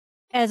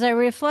As I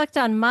reflect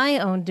on my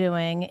own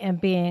doing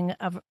and being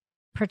of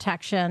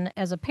protection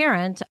as a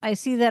parent, I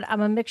see that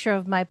I'm a mixture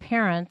of my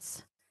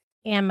parents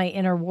and my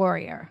inner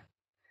warrior.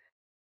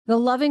 The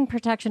loving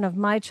protection of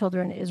my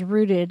children is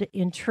rooted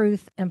in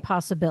truth and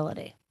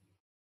possibility.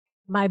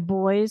 My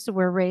boys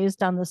were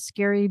raised on the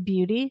scary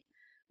beauty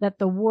that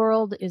the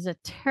world is a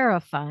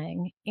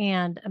terrifying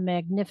and a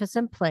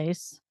magnificent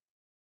place,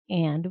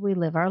 and we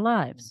live our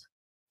lives.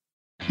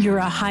 You're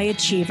a high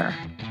achiever.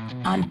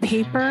 On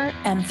paper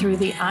and through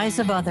the eyes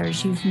of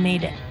others, you've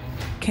made it.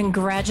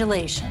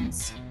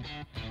 Congratulations.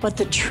 But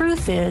the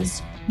truth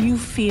is, you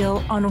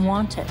feel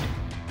unwanted,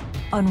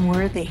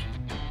 unworthy,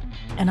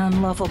 and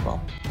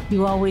unlovable.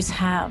 You always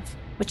have,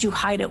 but you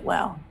hide it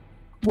well.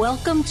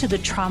 Welcome to the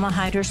Trauma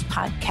Hiders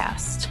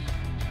Podcast.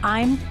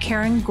 I'm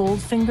Karen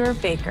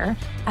Goldfinger Baker,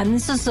 and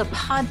this is a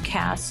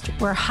podcast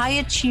where high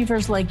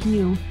achievers like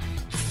you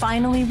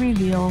finally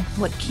reveal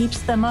what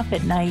keeps them up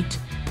at night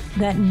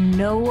that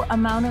no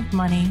amount of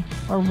money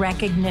or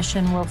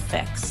recognition will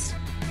fix.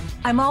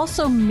 I'm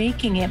also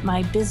making it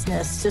my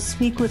business to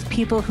speak with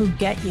people who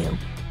get you.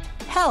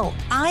 Hell,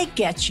 I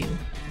get you.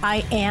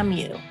 I am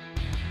you.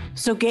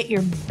 So get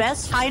your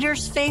best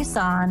hider's face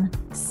on,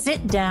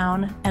 sit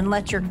down, and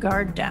let your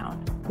guard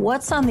down.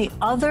 What's on the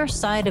other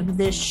side of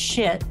this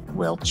shit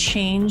will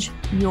change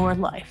your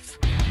life.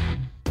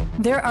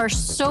 There are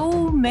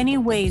so many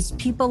ways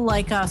people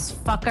like us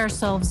fuck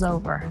ourselves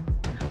over.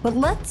 But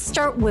let's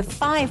start with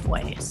 5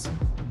 ways.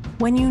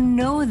 When you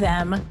know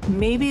them,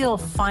 maybe you'll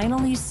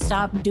finally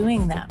stop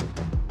doing them.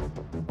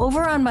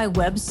 Over on my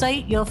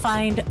website, you'll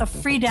find a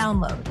free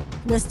download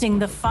listing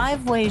the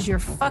 5 ways your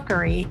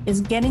fuckery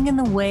is getting in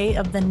the way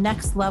of the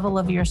next level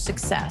of your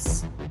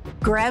success.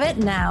 Grab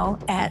it now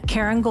at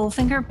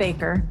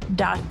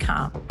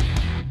KarenGoldfingerBaker.com.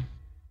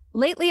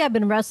 Lately, I've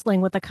been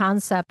wrestling with the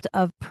concept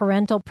of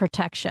parental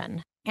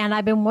protection, and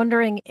I've been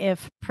wondering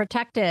if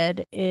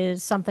protected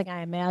is something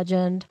I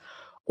imagined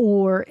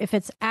or if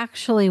it's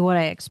actually what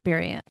I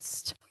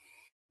experienced.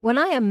 When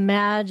I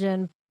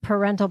imagine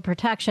parental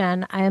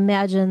protection, I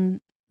imagine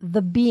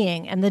the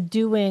being and the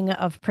doing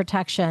of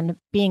protection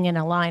being in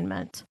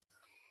alignment.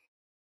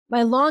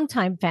 My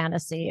longtime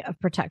fantasy of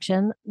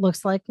protection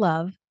looks like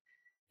love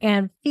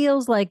and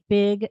feels like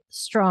big,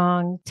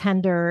 strong,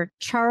 tender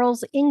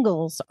Charles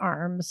Ingalls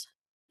arms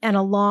and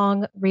a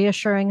long,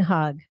 reassuring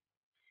hug.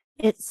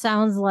 It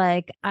sounds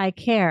like I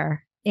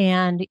care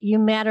and you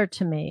matter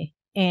to me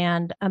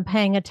and I'm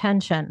paying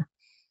attention.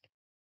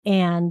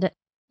 And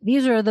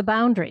these are the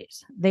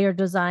boundaries. They are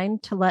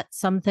designed to let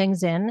some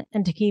things in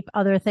and to keep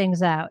other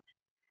things out.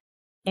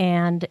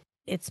 And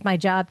it's my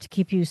job to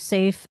keep you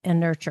safe and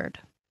nurtured.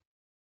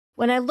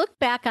 When I look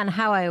back on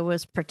how I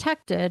was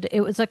protected,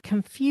 it was a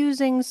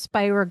confusing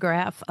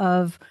spirograph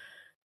of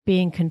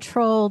being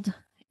controlled,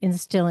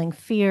 instilling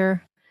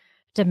fear,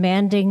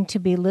 demanding to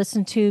be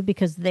listened to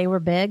because they were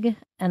big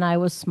and I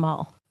was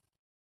small.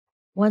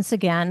 Once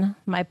again,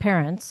 my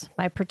parents,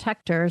 my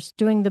protectors,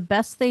 doing the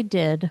best they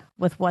did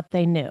with what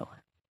they knew.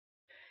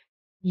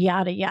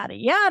 Yada, yada,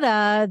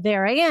 yada.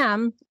 There I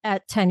am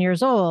at 10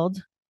 years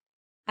old.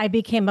 I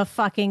became a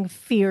fucking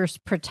fierce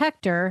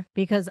protector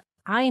because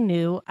I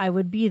knew I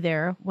would be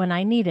there when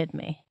I needed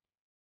me.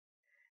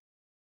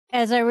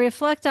 As I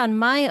reflect on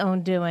my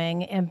own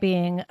doing and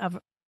being of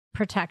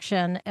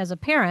protection as a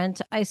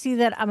parent, I see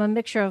that I'm a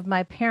mixture of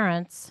my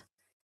parents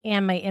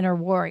and my inner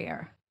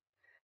warrior.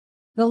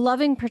 The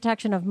loving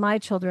protection of my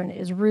children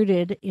is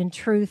rooted in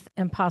truth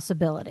and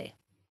possibility.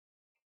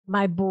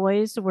 My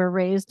boys were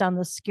raised on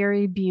the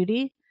scary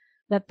beauty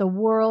that the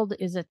world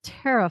is a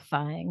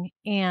terrifying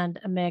and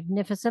a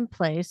magnificent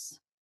place,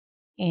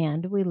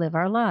 and we live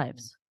our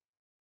lives.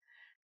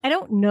 I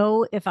don't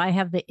know if I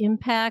have the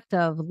impact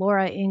of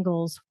Laura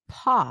Ingalls'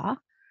 paw,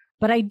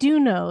 but I do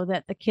know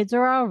that the kids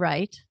are all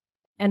right,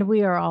 and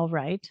we are all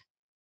right,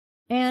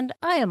 and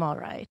I am all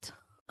right,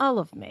 all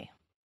of me.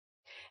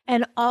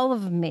 And all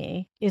of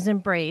me is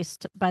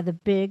embraced by the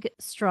big,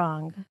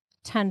 strong,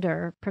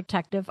 tender,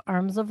 protective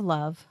arms of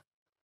love,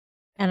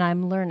 and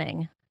I'm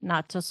learning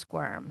not to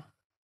squirm.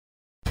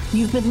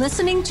 You've been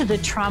listening to the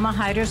Trauma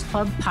Hiders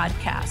Club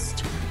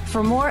podcast.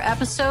 For more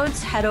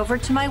episodes, head over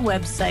to my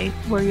website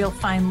where you'll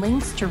find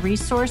links to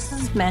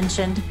resources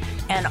mentioned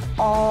and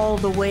all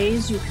the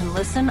ways you can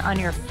listen on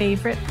your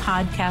favorite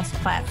podcast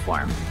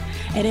platform.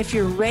 And if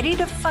you're ready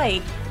to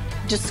fight,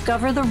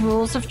 discover the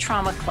rules of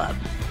Trauma Club.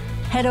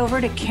 Head over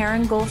to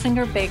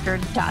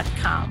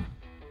KarenGoldfingerBaker.com.